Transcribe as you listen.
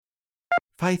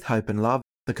Faith, Hope and Love,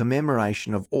 the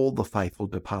commemoration of all the faithful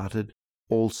departed,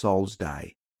 All Souls'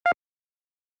 Day.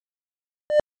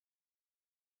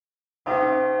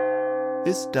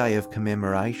 This day of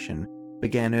commemoration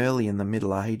began early in the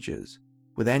Middle Ages,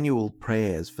 with annual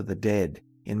prayers for the dead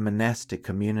in monastic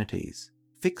communities.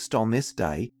 Fixed on this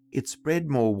day, it spread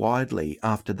more widely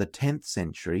after the 10th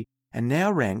century and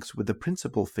now ranks with the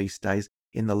principal feast days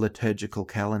in the liturgical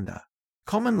calendar.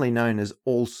 Commonly known as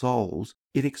All Souls,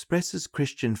 it expresses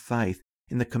Christian faith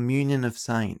in the communion of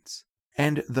saints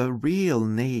and the real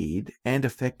need and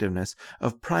effectiveness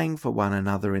of praying for one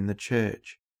another in the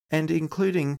church, and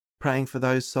including praying for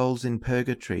those souls in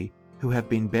purgatory who have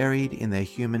been buried in their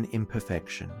human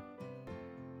imperfection.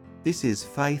 This is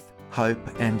Faith, Hope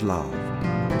and Love.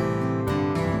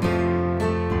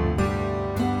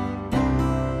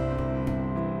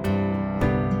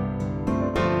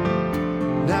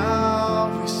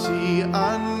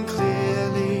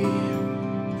 Unclearly,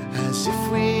 as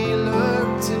if we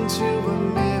looked into a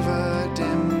mirror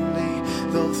dimly,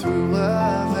 though through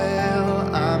a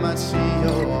veil I might see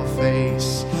your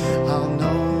face. I'll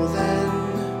know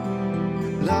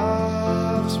then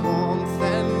love's warmth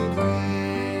and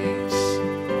grace,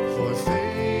 for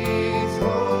faith,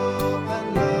 hope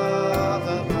and love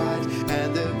abide,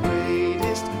 and the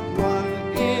greatest one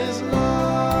is love.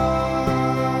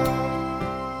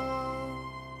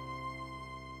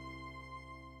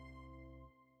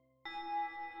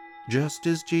 Just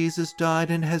as Jesus died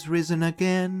and has risen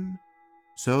again,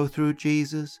 so through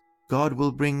Jesus God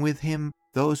will bring with him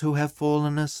those who have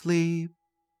fallen asleep.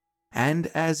 And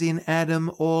as in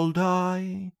Adam all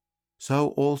die, so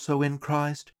also in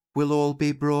Christ will all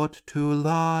be brought to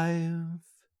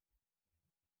life.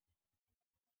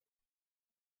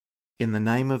 In the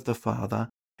name of the Father,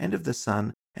 and of the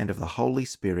Son, and of the Holy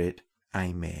Spirit.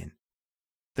 Amen.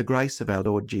 The grace of our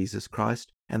Lord Jesus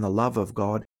Christ, and the love of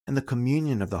God, and the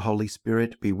communion of the Holy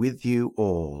Spirit be with you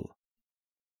all.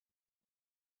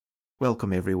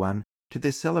 Welcome, everyone, to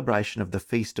this celebration of the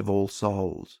Feast of All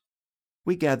Souls.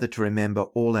 We gather to remember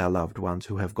all our loved ones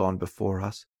who have gone before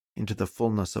us into the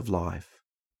fullness of life.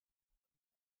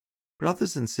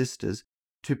 Brothers and sisters,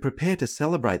 to prepare to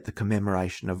celebrate the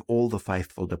commemoration of all the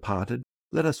faithful departed,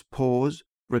 let us pause,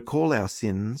 recall our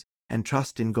sins, and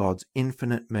trust in God's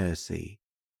infinite mercy.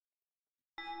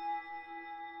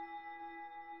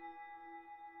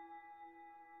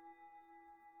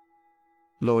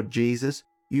 Lord Jesus,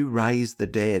 you raise the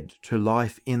dead to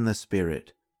life in the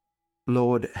Spirit.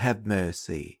 Lord, have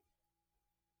mercy.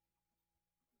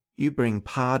 You bring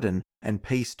pardon and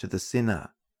peace to the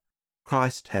sinner.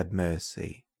 Christ, have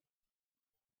mercy.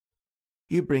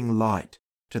 You bring light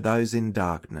to those in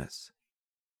darkness.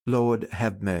 Lord,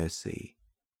 have mercy.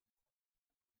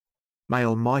 May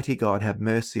Almighty God have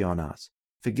mercy on us,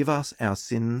 forgive us our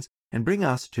sins, and bring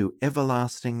us to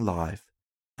everlasting life.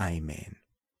 Amen.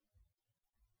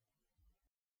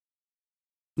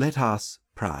 Let us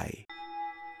pray.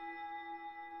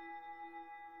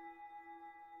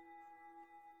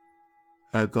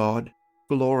 O God,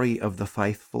 glory of the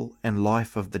faithful and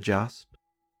life of the just,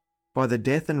 by the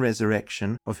death and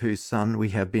resurrection of whose Son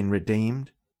we have been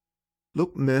redeemed,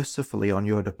 look mercifully on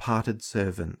your departed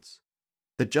servants,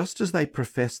 that just as they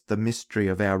professed the mystery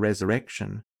of our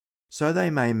resurrection, so they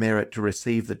may merit to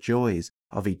receive the joys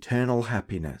of eternal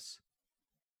happiness.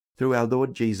 Through our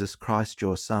Lord Jesus Christ,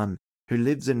 your Son, who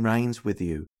lives and reigns with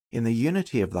you in the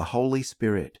unity of the Holy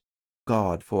Spirit,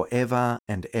 God, for ever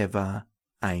and ever.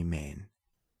 Amen.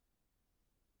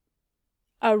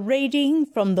 A reading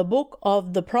from the book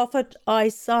of the prophet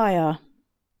Isaiah.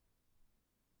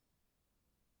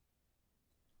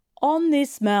 On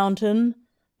this mountain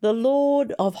the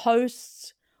Lord of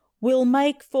hosts will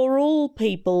make for all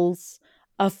peoples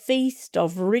a feast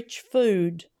of rich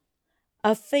food,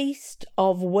 a feast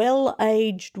of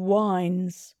well-aged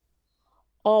wines,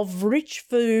 of rich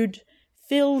food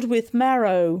filled with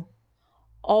marrow,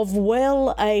 of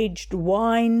well-aged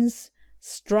wines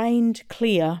strained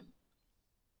clear.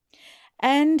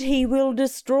 And he will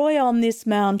destroy on this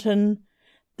mountain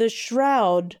the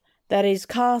shroud that is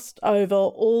cast over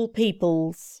all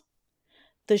peoples,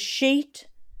 the sheet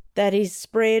that is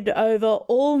spread over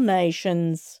all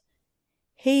nations.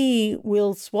 He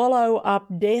will swallow up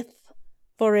death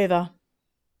forever.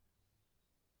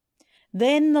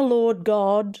 Then the Lord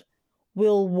God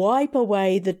will wipe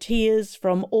away the tears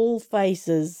from all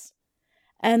faces,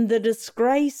 and the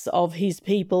disgrace of his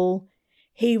people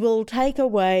he will take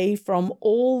away from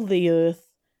all the earth,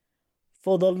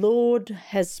 for the Lord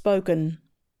has spoken.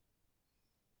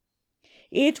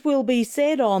 It will be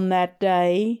said on that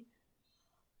day,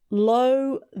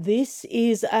 Lo, this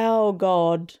is our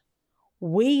God.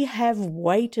 we have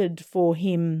waited for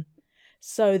him,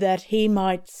 so that he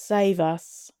might save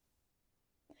us.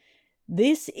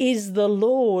 This is the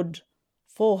Lord,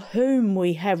 for whom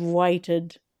we have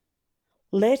waited.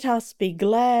 Let us be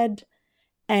glad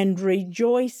and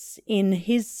rejoice in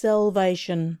his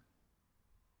salvation.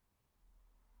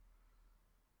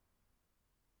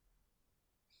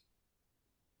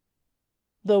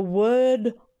 The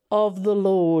word of the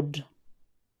Lord.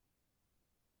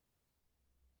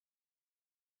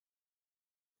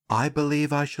 I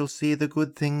believe I shall see the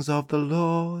good things of the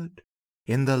Lord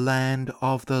in the land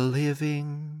of the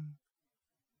living.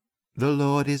 The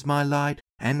Lord is my light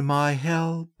and my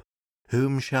help.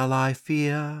 Whom shall I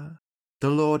fear? The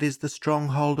Lord is the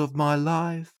stronghold of my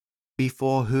life.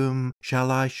 Before whom shall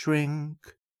I shrink?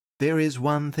 There is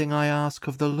one thing I ask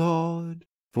of the Lord,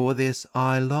 for this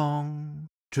I long,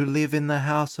 to live in the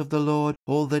house of the Lord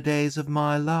all the days of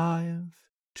my life,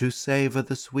 to savour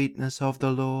the sweetness of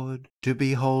the Lord, to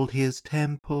behold his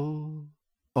temple.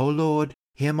 O Lord,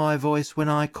 hear my voice when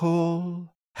I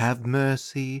call. Have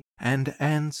mercy and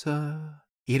answer.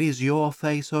 It is your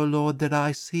face, O Lord, that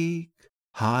I seek.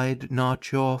 Hide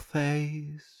not your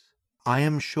face. I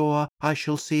am sure I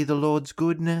shall see the Lord's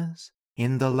goodness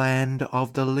in the land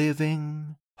of the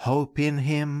living. Hope in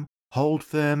him, hold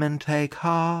firm and take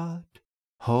heart.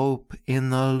 Hope in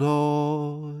the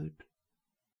Lord.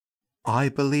 I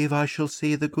believe I shall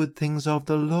see the good things of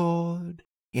the Lord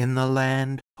in the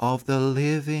land of the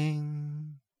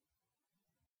living.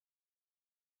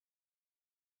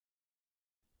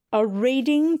 A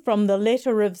reading from the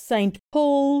letter of St.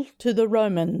 Paul to the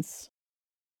Romans.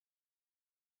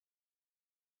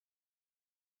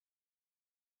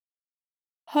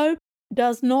 Hope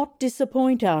does not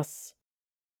disappoint us,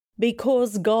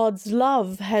 because God's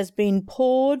love has been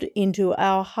poured into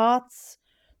our hearts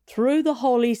through the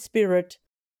Holy Spirit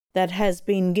that has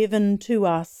been given to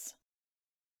us.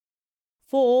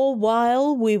 For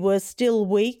while we were still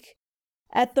weak,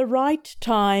 at the right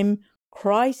time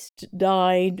Christ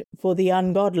died for the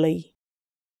ungodly.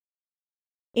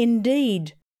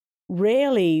 Indeed,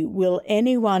 rarely will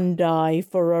anyone die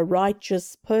for a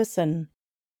righteous person,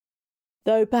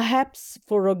 though perhaps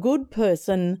for a good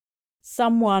person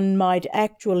someone might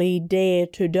actually dare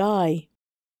to die.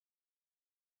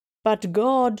 But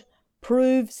God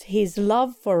proves his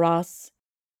love for us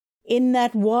in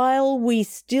that while we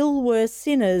still were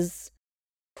sinners,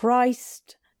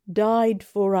 Christ died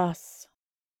for us.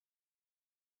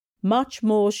 Much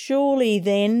more surely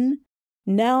then,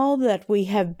 now that we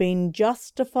have been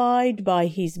justified by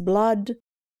his blood,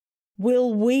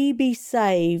 will we be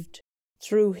saved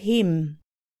through him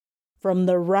from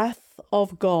the wrath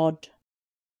of God.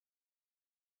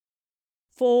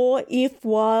 For if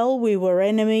while we were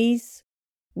enemies,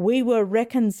 we were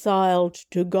reconciled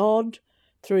to God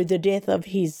through the death of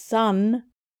his Son,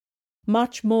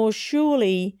 much more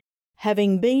surely,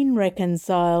 having been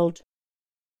reconciled,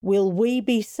 will we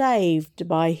be saved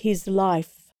by his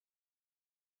life.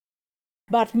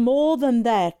 But more than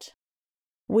that,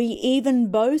 we even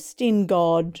boast in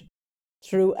God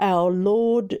through our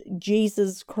Lord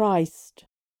Jesus Christ,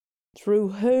 through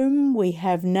whom we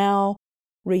have now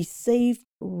received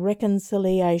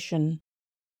reconciliation.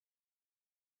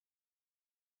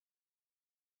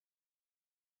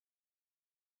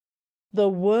 The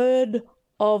word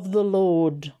of the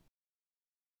Lord.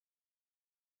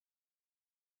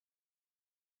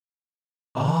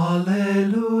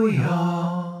 Alleluia,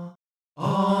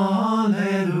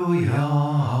 Alleluia,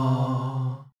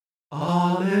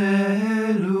 Alleluia.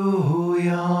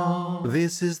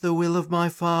 This is the will of my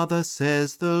Father,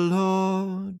 says the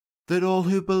Lord, that all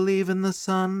who believe in the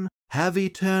Son have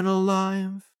eternal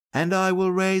life, and I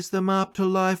will raise them up to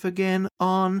life again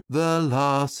on the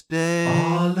last day.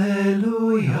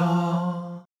 Alleluia,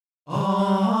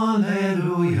 Alleluia,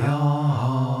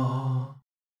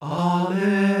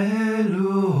 Alleluia.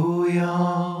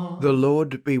 The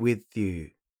Lord be with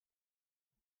you.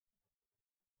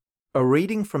 A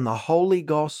reading from the Holy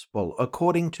Gospel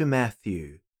according to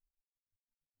Matthew.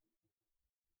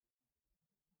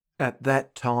 At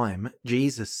that time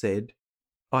Jesus said,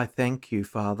 I thank you,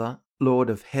 Father,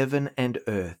 Lord of heaven and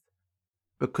earth,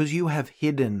 because you have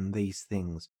hidden these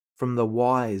things from the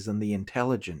wise and the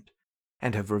intelligent,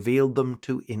 and have revealed them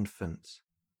to infants.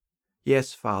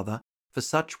 Yes, Father, for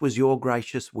such was your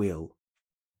gracious will.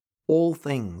 All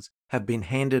things have been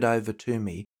handed over to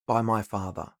me by my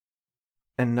Father.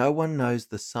 And no one knows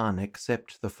the Son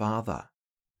except the Father,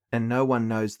 and no one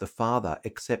knows the Father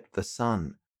except the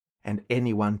Son, and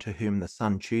anyone to whom the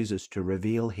Son chooses to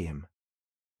reveal him.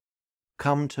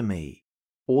 Come to me,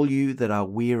 all you that are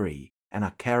weary and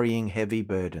are carrying heavy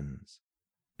burdens,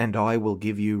 and I will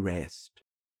give you rest.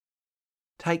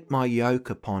 Take my yoke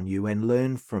upon you and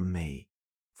learn from me,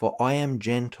 for I am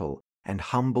gentle and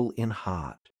humble in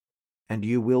heart, and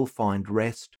you will find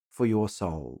rest for your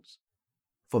souls.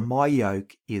 For my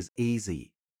yoke is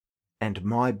easy, and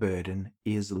my burden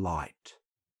is light.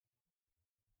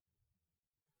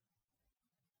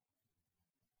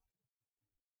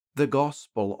 The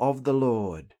Gospel of the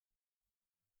Lord.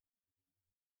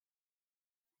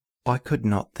 I could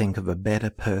not think of a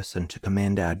better person to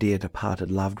commend our dear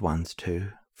departed loved ones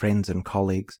to, friends and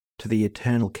colleagues, to the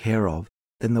eternal care of,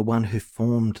 than the one who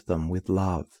formed them with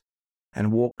love,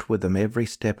 and walked with them every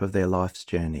step of their life's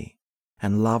journey,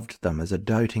 and loved them as a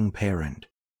doting parent,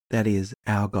 that is,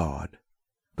 our God,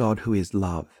 God who is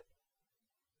love.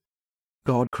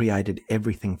 God created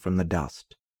everything from the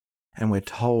dust, and we're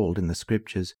told in the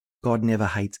Scriptures God never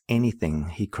hates anything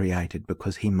he created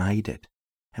because he made it,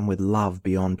 and with love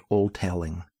beyond all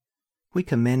telling. We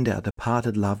commend our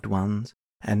departed loved ones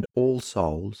and all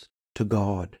souls to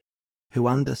God, who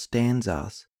understands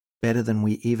us better than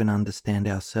we even understand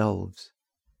ourselves.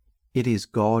 It is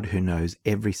God who knows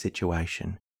every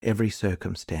situation, every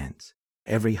circumstance,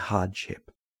 every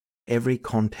hardship, every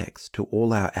context to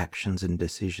all our actions and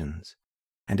decisions,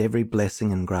 and every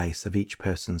blessing and grace of each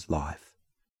person's life.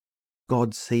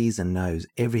 God sees and knows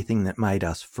everything that made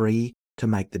us free to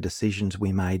make the decisions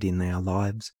we made in our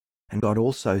lives, and God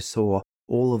also saw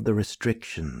all of the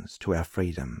restrictions to our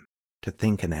freedom to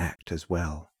think and act as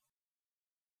well.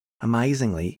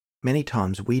 Amazingly, many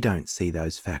times we don't see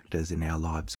those factors in our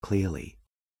lives clearly,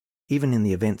 even in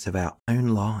the events of our own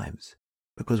lives,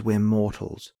 because we're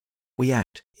mortals. We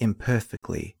act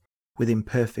imperfectly, with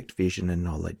imperfect vision and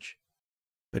knowledge.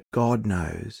 But God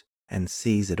knows and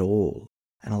sees it all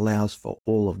and allows for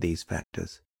all of these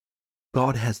factors.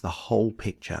 God has the whole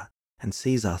picture and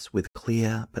sees us with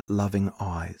clear but loving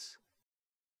eyes.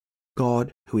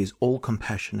 God, who is all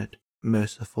compassionate,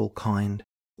 merciful, kind,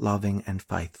 loving, and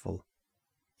faithful.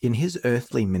 In his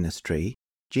earthly ministry,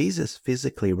 Jesus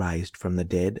physically raised from the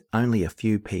dead only a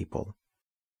few people.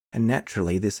 And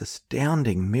naturally, this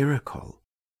astounding miracle,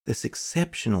 this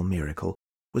exceptional miracle,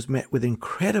 was met with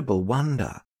incredible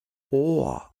wonder,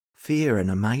 awe, fear, and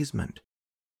amazement.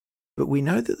 But we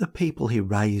know that the people he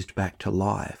raised back to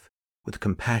life, with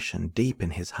compassion deep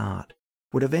in his heart,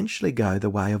 would eventually go the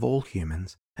way of all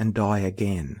humans and die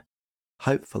again,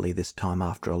 hopefully this time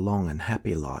after a long and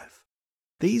happy life.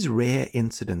 These rare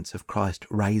incidents of Christ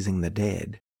raising the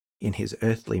dead in his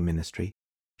earthly ministry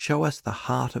show us the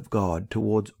heart of God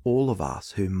towards all of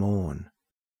us who mourn.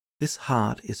 This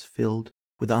heart is filled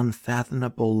with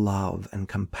unfathomable love and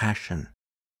compassion.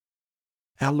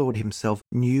 Our Lord himself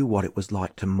knew what it was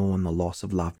like to mourn the loss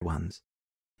of loved ones.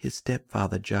 His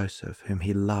stepfather Joseph, whom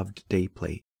he loved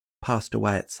deeply, passed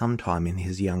away at some time in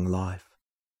his young life.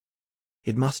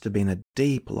 It must have been a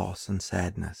deep loss and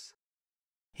sadness.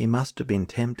 He must have been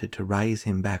tempted to raise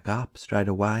him back up straight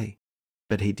away,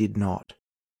 but he did not.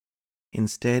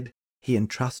 Instead, he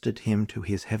entrusted him to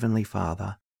his heavenly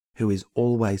Father, who is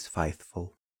always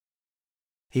faithful.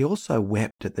 He also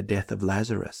wept at the death of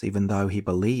Lazarus, even though he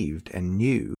believed and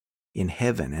knew in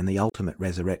heaven and the ultimate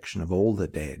resurrection of all the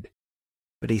dead.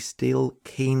 But he still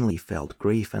keenly felt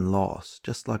grief and loss,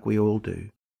 just like we all do.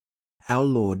 Our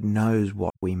Lord knows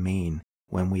what we mean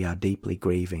when we are deeply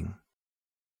grieving.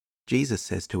 Jesus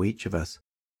says to each of us,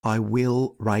 I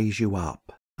will raise you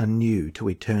up anew to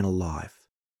eternal life,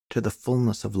 to the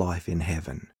fullness of life in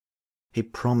heaven. He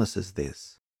promises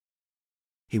this.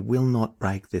 He will not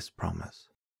break this promise.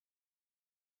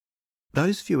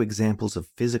 Those few examples of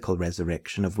physical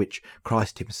resurrection, of which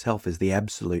Christ himself is the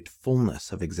absolute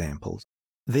fullness of examples,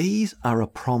 these are a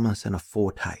promise and a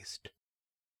foretaste.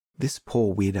 This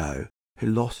poor widow who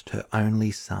lost her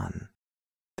only son,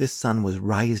 this son was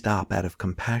raised up out of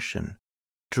compassion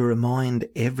to remind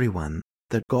everyone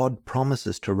that God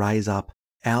promises to raise up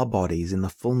our bodies in the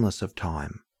fullness of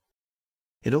time.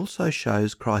 It also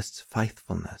shows Christ's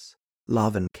faithfulness,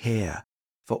 love and care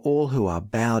for all who are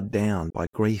bowed down by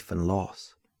grief and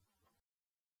loss.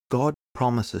 God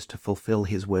promises to fulfill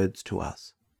his words to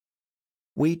us.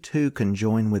 We too can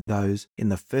join with those in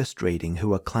the first reading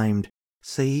who acclaimed,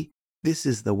 See, this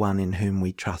is the one in whom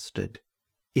we trusted.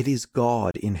 It is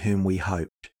God in whom we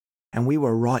hoped, and we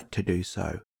were right to do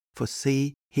so, for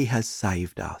see, he has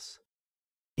saved us.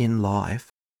 In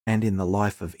life, and in the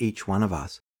life of each one of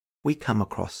us, we come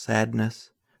across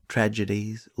sadness,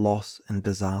 tragedies, loss and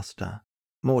disaster,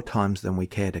 more times than we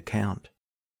care to count.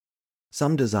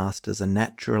 Some disasters are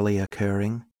naturally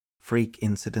occurring, freak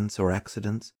incidents or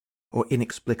accidents, or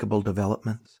inexplicable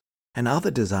developments, and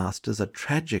other disasters are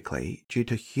tragically due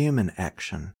to human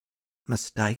action,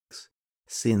 mistakes,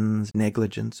 sins,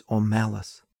 negligence, or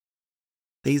malice.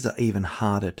 These are even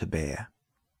harder to bear.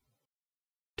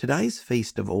 Today's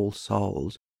Feast of All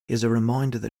Souls is a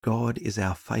reminder that God is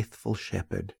our faithful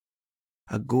shepherd,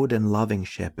 a good and loving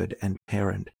shepherd and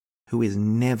parent who is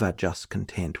never just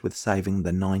content with saving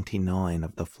the 99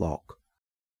 of the flock,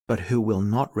 but who will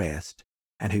not rest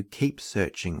and who keeps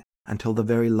searching until the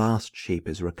very last sheep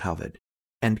is recovered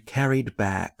and carried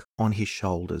back on his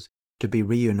shoulders to be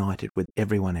reunited with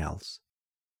everyone else.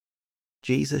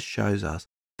 Jesus shows us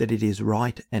that it is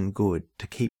right and good to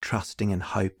keep trusting and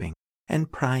hoping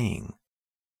and praying,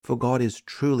 for God is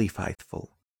truly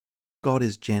faithful. God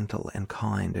is gentle and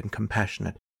kind and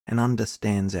compassionate and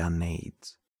understands our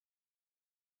needs.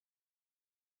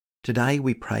 Today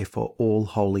we pray for all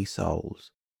holy souls.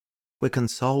 We're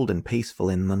consoled and peaceful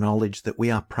in the knowledge that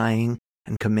we are praying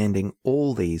and commending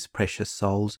all these precious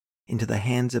souls into the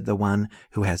hands of the one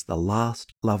who has the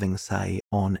last loving say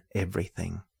on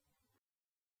everything.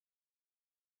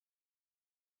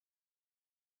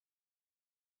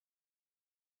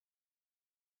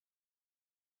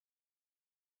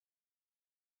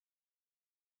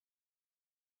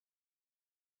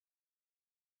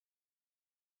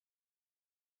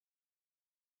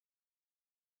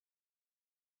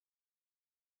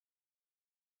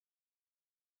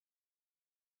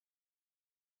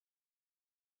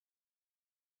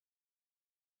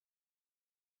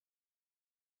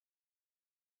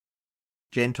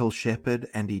 Gentle Shepherd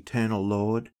and Eternal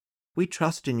Lord, we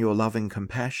trust in your loving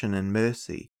compassion and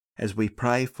mercy as we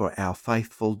pray for our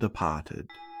faithful departed.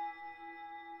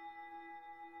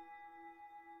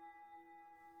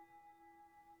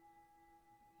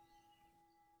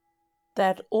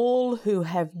 That all who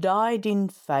have died in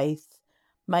faith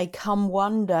may come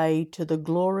one day to the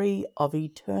glory of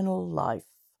eternal life.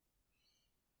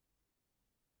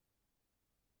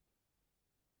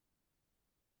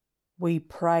 We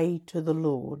pray to the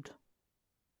Lord.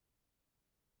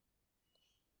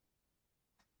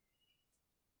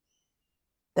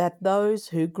 That those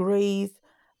who grieve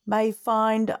may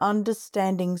find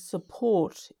understanding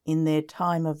support in their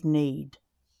time of need.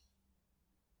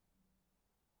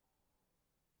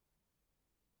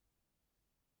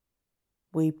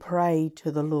 We pray to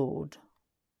the Lord.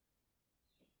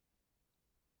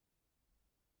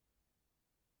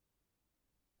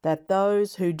 That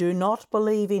those who do not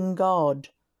believe in God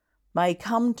may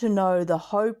come to know the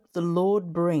hope the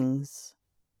Lord brings.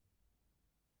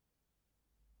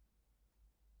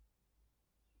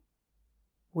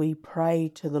 We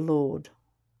pray to the Lord.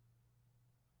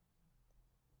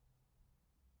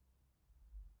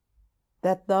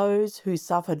 That those who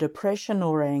suffer depression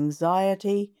or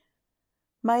anxiety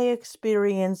may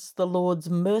experience the Lord's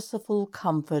merciful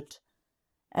comfort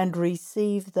and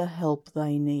receive the help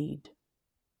they need.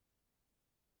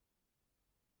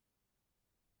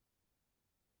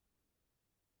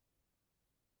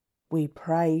 We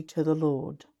pray to the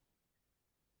Lord.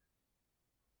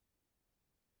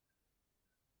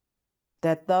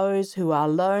 That those who are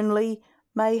lonely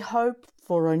may hope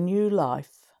for a new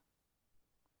life.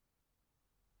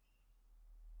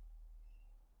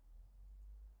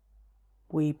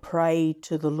 We pray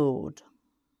to the Lord.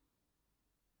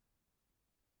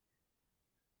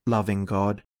 Loving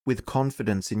God, with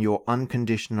confidence in your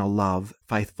unconditional love,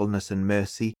 faithfulness and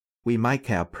mercy, we make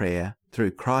our prayer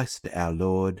through Christ our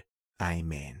Lord.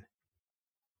 Amen.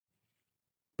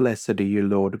 Blessed are you,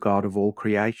 Lord God of all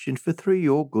creation, for through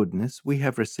your goodness we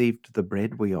have received the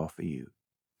bread we offer you,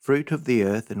 fruit of the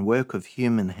earth and work of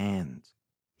human hands.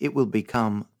 It will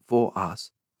become for us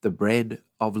the bread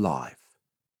of life.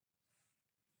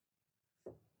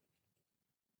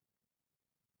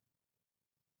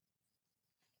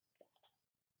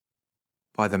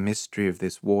 By the mystery of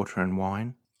this water and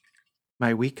wine,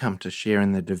 may we come to share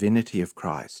in the divinity of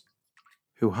Christ,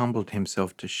 who humbled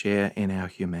himself to share in our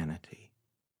humanity.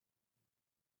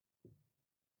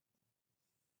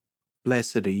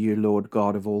 Blessed are you, Lord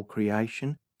God of all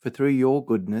creation, for through your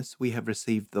goodness we have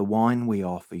received the wine we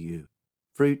offer you,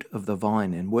 fruit of the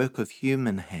vine and work of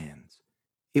human hands.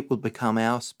 It will become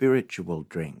our spiritual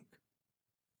drink.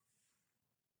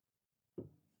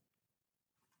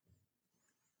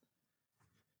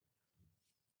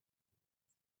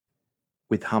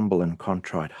 With humble and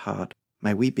contrite heart,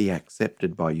 may we be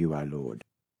accepted by you, O Lord,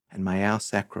 and may our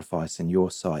sacrifice in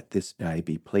your sight this day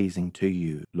be pleasing to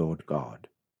you, Lord God.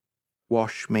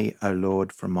 Wash me, O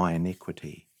Lord, from my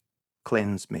iniquity.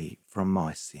 Cleanse me from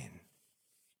my sin.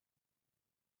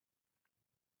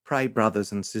 Pray,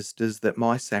 brothers and sisters, that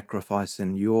my sacrifice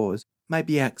and yours may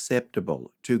be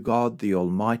acceptable to God the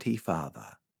Almighty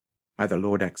Father. May the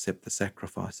Lord accept the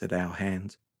sacrifice at our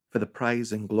hands for the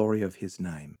praise and glory of his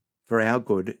name, for our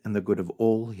good and the good of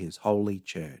all his holy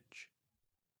church.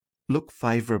 Look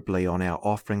favourably on our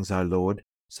offerings, O Lord,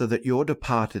 so that your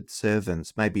departed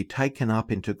servants may be taken up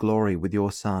into glory with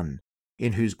your Son,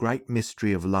 in whose great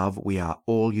mystery of love we are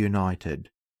all united,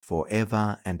 for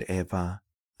ever and ever.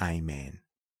 Amen.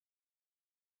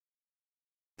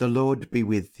 The Lord be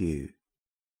with you.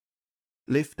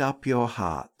 Lift up your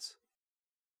hearts.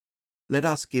 Let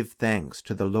us give thanks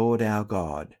to the Lord our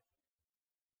God.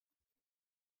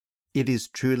 It is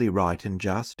truly right and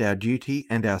just, our duty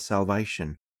and our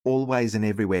salvation, always and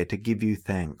everywhere to give you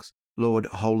thanks, Lord,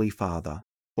 Holy Father,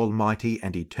 Almighty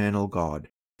and eternal God,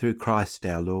 through Christ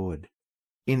our Lord.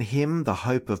 In him the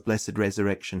hope of blessed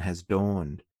resurrection has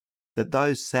dawned, that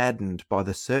those saddened by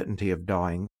the certainty of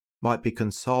dying might be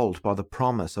consoled by the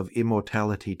promise of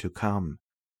immortality to come.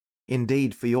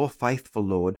 Indeed, for your faithful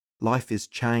Lord, life is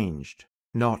changed,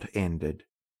 not ended.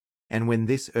 And when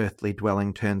this earthly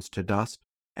dwelling turns to dust,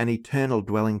 an eternal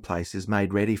dwelling place is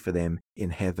made ready for them in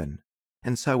heaven.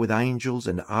 And so with angels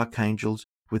and archangels,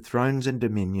 with thrones and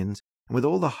dominions, and with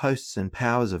all the hosts and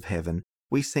powers of heaven,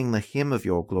 we sing the hymn of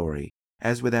your glory,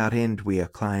 as without end we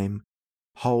acclaim,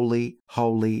 Holy,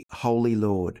 holy, holy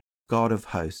Lord, God of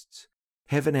hosts,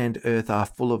 heaven and earth are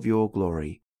full of your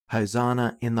glory.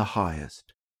 Hosanna in the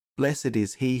highest. Blessed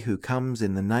is he who comes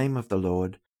in the name of the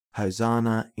Lord.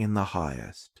 Hosanna in the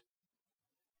highest.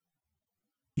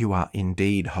 You are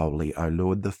indeed holy, O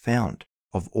Lord, the fount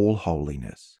of all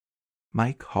holiness.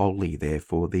 Make holy,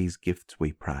 therefore, these gifts,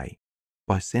 we pray,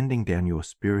 by sending down your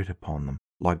Spirit upon them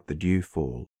like the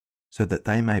dewfall, so that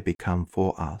they may become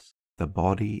for us the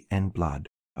body and blood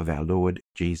of our Lord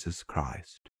Jesus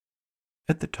Christ.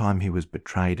 At the time he was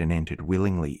betrayed and entered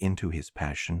willingly into his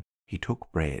passion, he took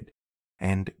bread,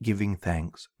 and, giving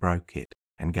thanks, broke it,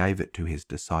 and gave it to his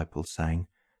disciples, saying,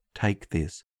 Take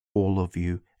this, all of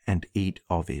you, and eat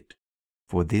of it,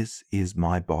 for this is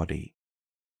my body,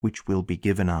 which will be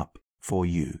given up for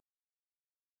you.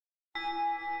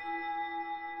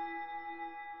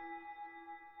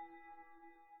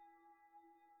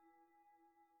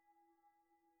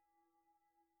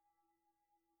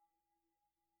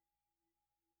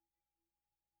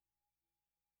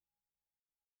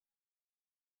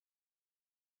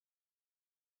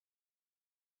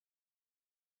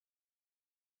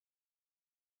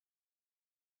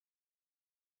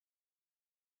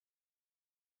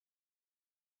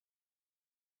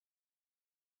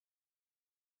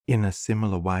 In a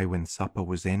similar way, when supper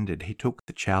was ended, he took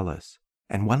the chalice,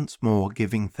 and once more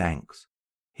giving thanks,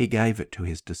 he gave it to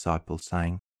his disciples,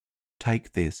 saying,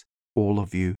 Take this, all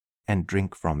of you, and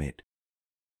drink from it,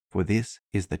 for this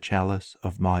is the chalice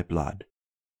of my blood,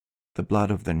 the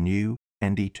blood of the new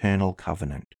and eternal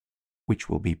covenant, which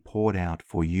will be poured out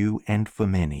for you and for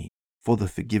many for the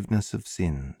forgiveness of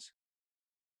sins.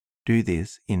 Do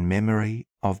this in memory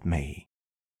of me.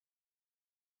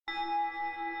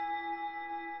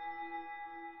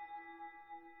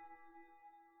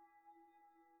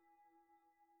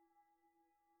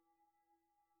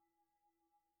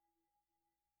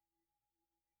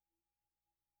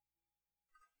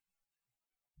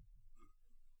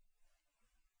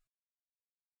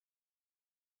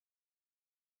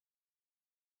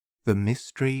 The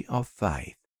mystery of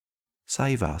faith.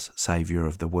 Save us, Saviour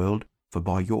of the world, for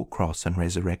by your cross and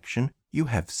resurrection you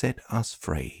have set us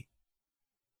free.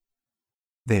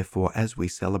 Therefore, as we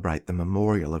celebrate the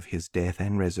memorial of his death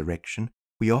and resurrection,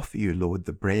 we offer you, Lord,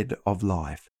 the bread of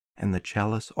life and the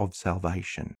chalice of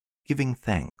salvation, giving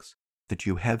thanks that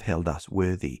you have held us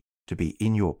worthy to be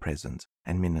in your presence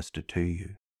and minister to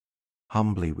you.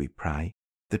 Humbly we pray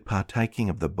that, partaking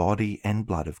of the body and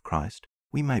blood of Christ,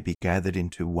 we may be gathered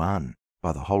into one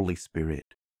by the Holy Spirit.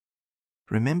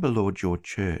 Remember, Lord, your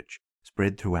church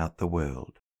spread throughout the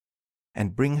world,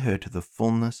 and bring her to the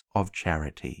fullness of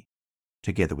charity,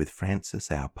 together with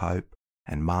Francis our Pope,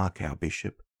 and Mark our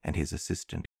Bishop and his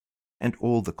assistant, and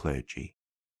all the clergy.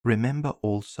 Remember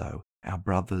also our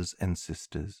brothers and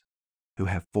sisters who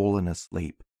have fallen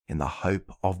asleep in the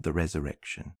hope of the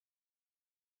resurrection,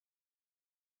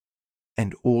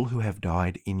 and all who have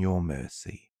died in your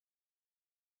mercy.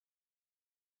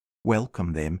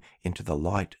 Welcome them into the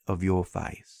light of your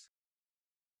face.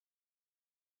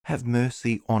 Have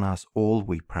mercy on us all,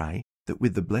 we pray, that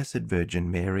with the Blessed Virgin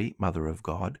Mary, Mother of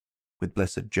God, with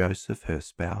blessed Joseph, her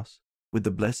spouse, with the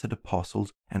blessed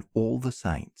apostles and all the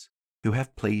saints who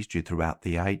have pleased you throughout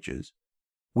the ages,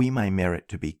 we may merit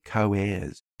to be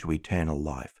co-heirs to eternal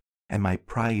life, and may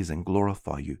praise and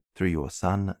glorify you through your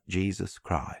Son, Jesus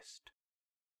Christ.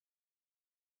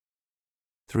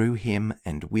 Through him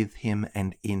and with him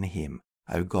and in him,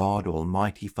 O God,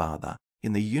 Almighty Father,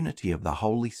 in the unity of the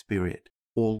Holy Spirit,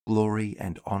 All glory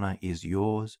and honour is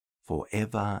yours for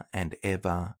ever and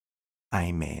ever.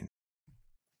 Amen.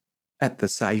 At the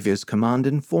Saviour's command,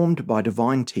 informed by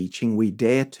divine teaching, we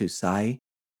dare to say,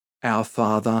 Our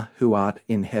Father, who art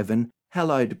in heaven,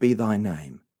 hallowed be thy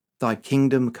name. Thy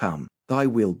kingdom come, thy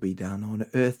will be done on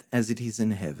earth as it is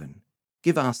in heaven.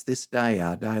 Give us this day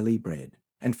our daily bread,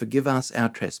 and forgive us our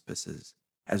trespasses,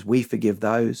 as we forgive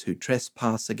those who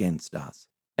trespass against us.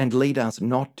 And lead us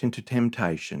not into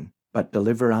temptation, but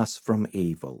deliver us from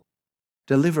evil.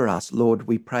 Deliver us, Lord,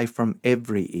 we pray, from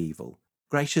every evil.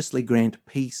 Graciously grant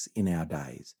peace in our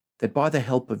days, that by the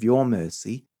help of your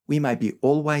mercy we may be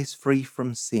always free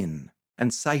from sin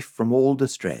and safe from all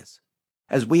distress,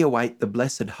 as we await the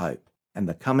blessed hope and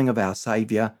the coming of our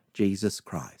Saviour, Jesus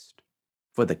Christ.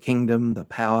 For the kingdom, the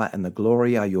power, and the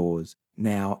glory are yours,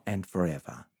 now and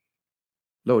forever.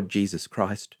 Lord Jesus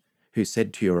Christ, who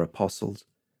said to your apostles,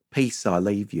 Peace I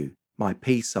leave you, my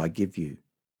peace I give you.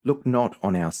 Look not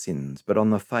on our sins, but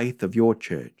on the faith of your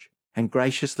church, and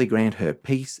graciously grant her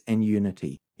peace and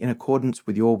unity in accordance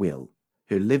with your will,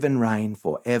 who live and reign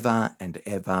for ever and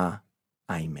ever.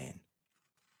 Amen.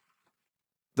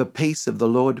 The peace of the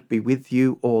Lord be with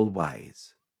you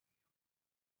always.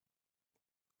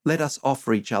 Let us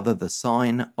offer each other the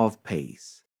sign of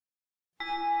peace.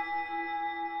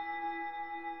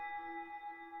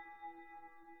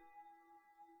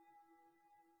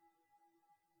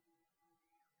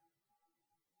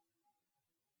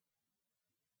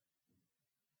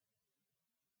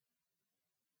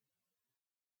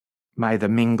 May the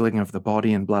mingling of the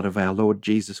body and blood of our Lord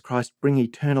Jesus Christ bring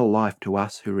eternal life to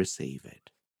us who receive it.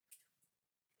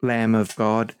 Lamb of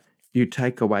God, you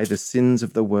take away the sins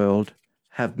of the world,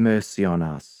 have mercy on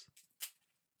us.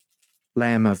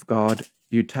 Lamb of God,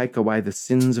 you take away the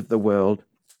sins of the world,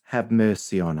 have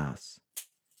mercy on us.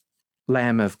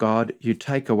 Lamb of God, you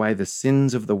take away the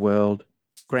sins of the world,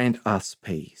 grant us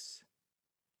peace.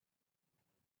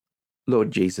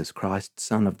 Lord Jesus Christ,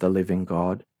 Son of the living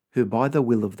God, who by the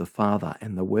will of the Father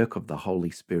and the work of the Holy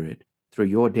Spirit, through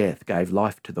your death gave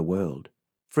life to the world,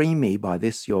 free me by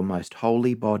this your most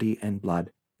holy body and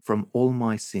blood from all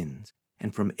my sins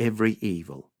and from every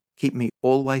evil. Keep me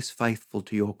always faithful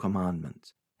to your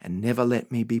commandments, and never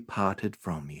let me be parted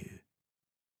from you.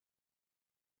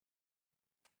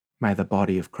 May the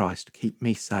body of Christ keep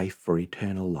me safe for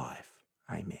eternal life.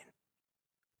 Amen.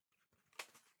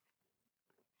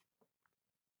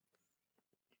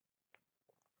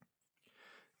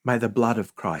 May the blood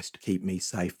of Christ keep me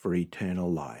safe for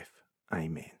eternal life.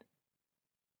 Amen.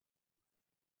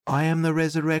 I am the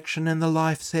resurrection and the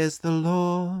life, says the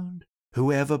Lord.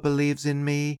 Whoever believes in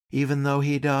me, even though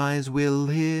he dies, will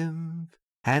live.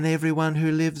 And everyone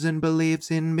who lives and believes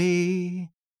in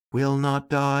me will not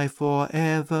die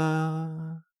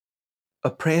forever.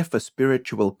 A prayer for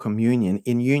spiritual communion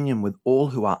in union with all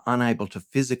who are unable to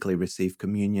physically receive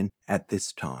communion at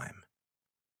this time.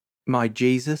 My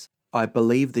Jesus, I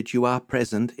believe that you are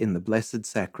present in the Blessed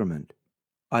Sacrament.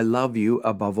 I love you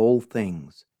above all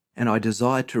things, and I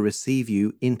desire to receive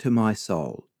you into my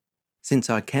soul. Since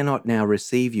I cannot now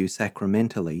receive you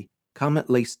sacramentally, come at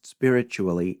least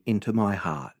spiritually into my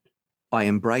heart. I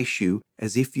embrace you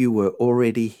as if you were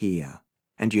already here,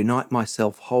 and unite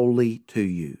myself wholly to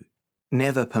you.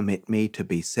 Never permit me to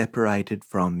be separated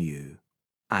from you.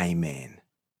 Amen.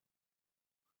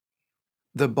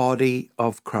 The body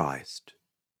of Christ.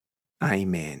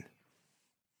 Amen.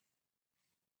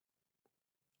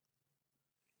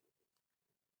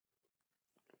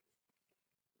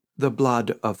 The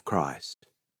blood of Christ.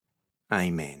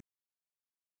 Amen.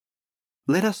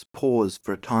 Let us pause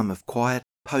for a time of quiet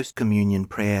post-communion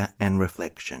prayer and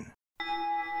reflection.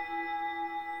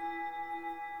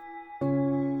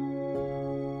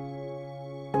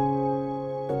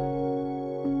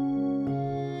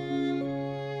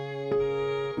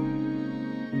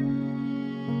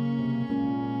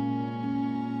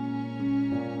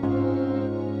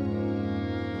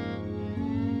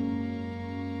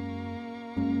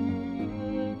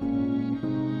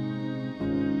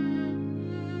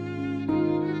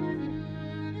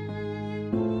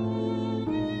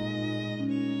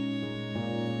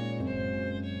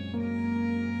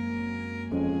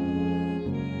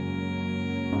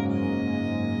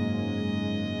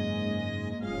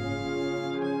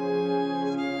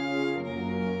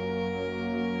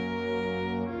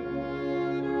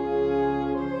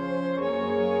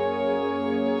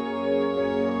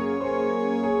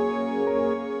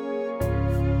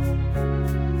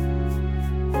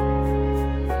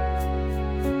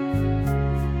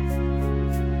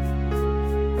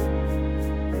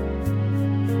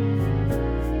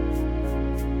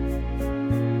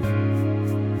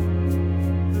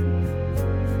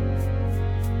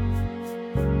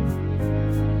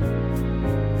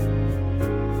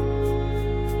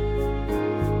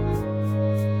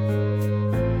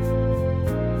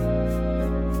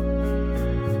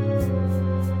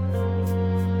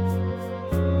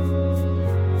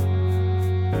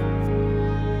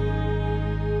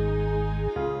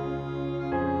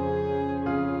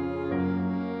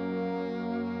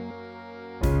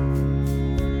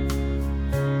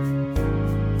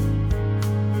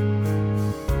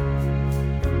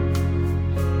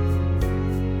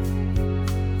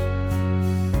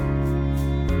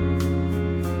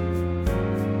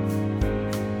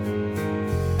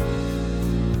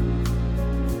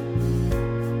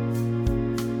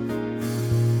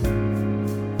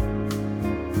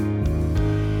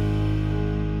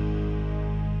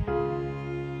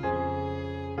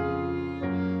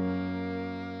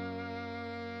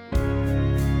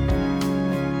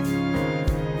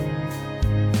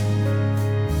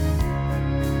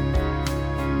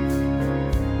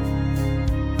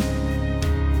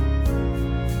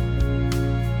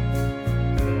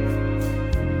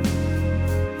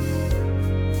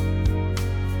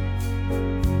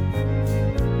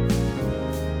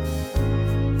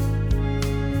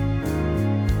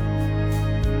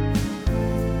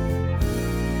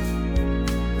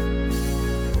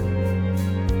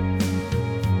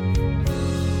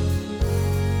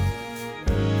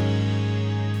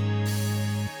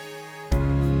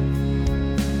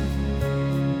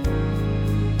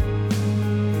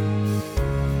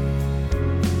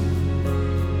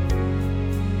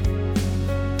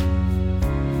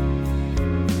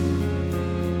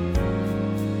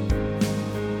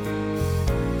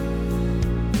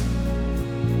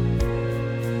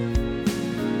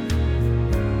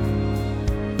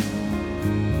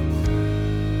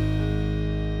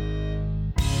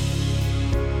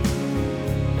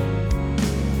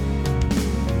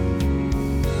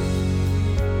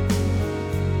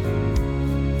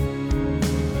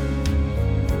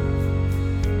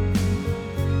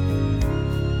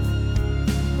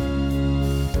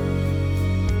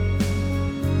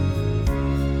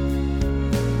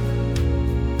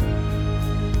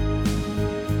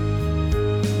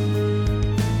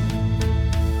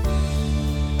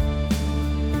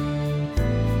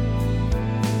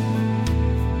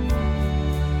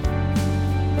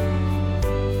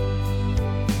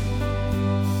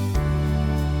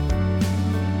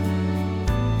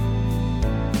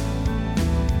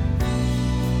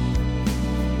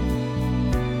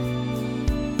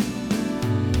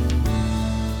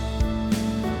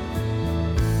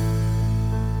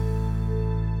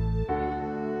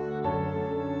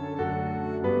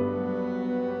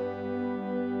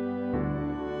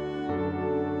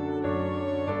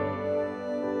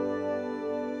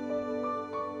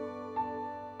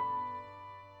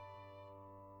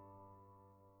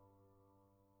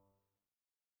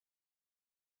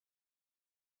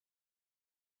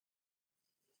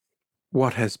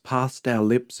 What has passed our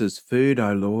lips as food,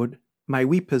 O Lord, may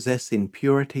we possess in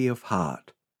purity of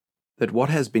heart, that what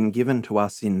has been given to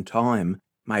us in time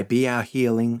may be our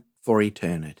healing for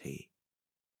eternity.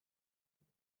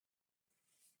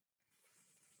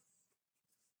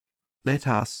 Let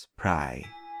us pray.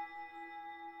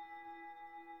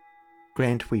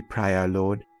 Grant, we pray, O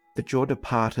Lord, that your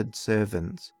departed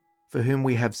servants, for whom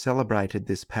we have celebrated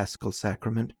this Paschal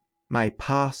Sacrament, may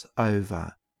pass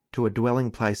over to a dwelling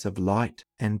place of light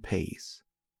and peace.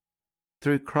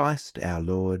 Through Christ our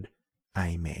Lord.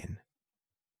 Amen.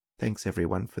 Thanks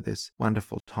everyone for this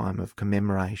wonderful time of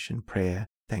commemoration, prayer,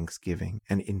 thanksgiving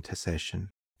and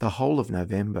intercession. The whole of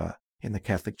November in the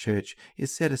Catholic Church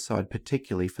is set aside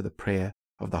particularly for the prayer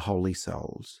of the Holy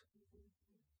Souls.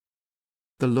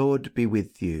 The Lord be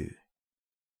with you.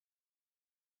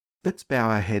 Let's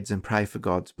bow our heads and pray for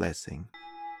God's blessing.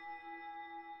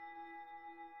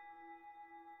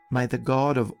 May the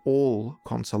God of all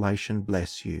consolation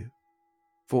bless you,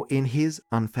 for in his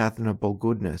unfathomable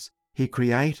goodness he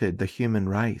created the human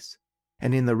race,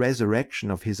 and in the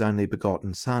resurrection of his only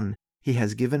begotten Son he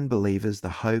has given believers the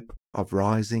hope of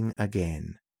rising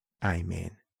again.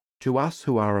 Amen. To us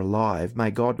who are alive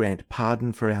may God grant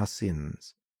pardon for our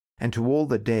sins, and to all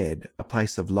the dead a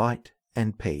place of light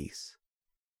and peace.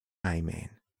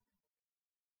 Amen.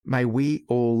 May we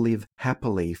all live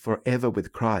happily forever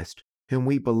with Christ, whom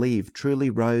we believe truly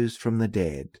rose from the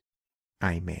dead.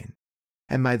 Amen.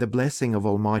 And may the blessing of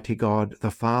Almighty God,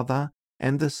 the Father,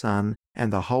 and the Son,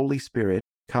 and the Holy Spirit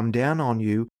come down on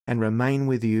you and remain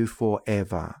with you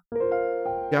forever.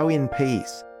 Go in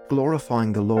peace,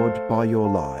 glorifying the Lord by your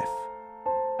life.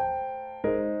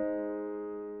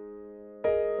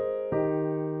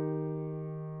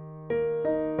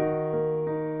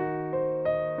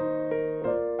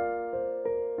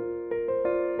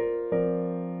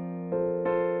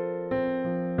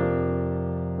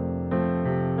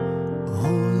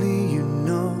 Only you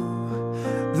know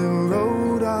the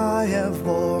road I have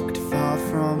walked far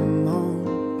from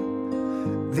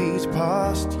home these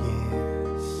past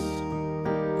years.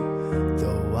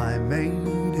 Though I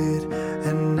made it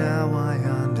and now I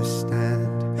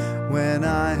understand, when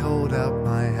I hold up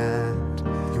my hand,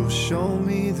 you'll show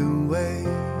me the way.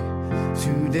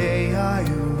 Today I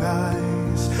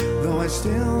arise, though I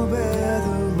still bear the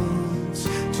wounds.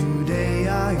 Today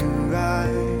I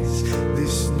arise,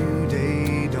 this new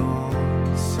day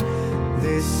dawns,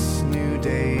 this new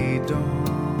day dawns.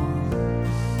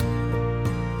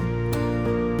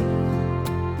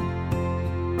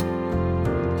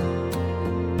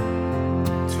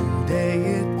 Today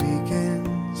it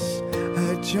begins,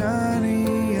 a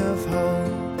journey of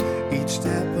hope, each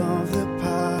step of the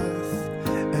path,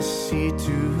 a seed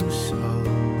to sow.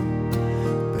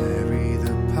 Bury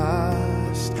the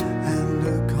past and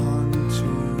look on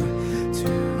to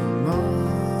tomorrow.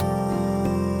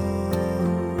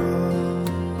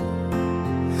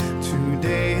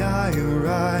 Today I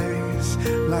arise,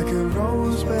 like a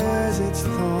rose bears its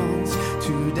thorns.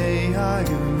 Today I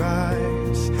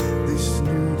arise, this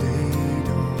new day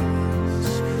dawns,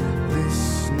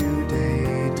 this new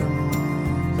day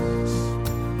dawns.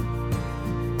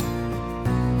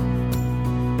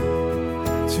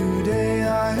 Today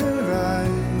I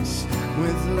arise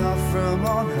with love from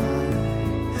on high,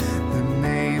 the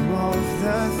name of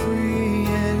the three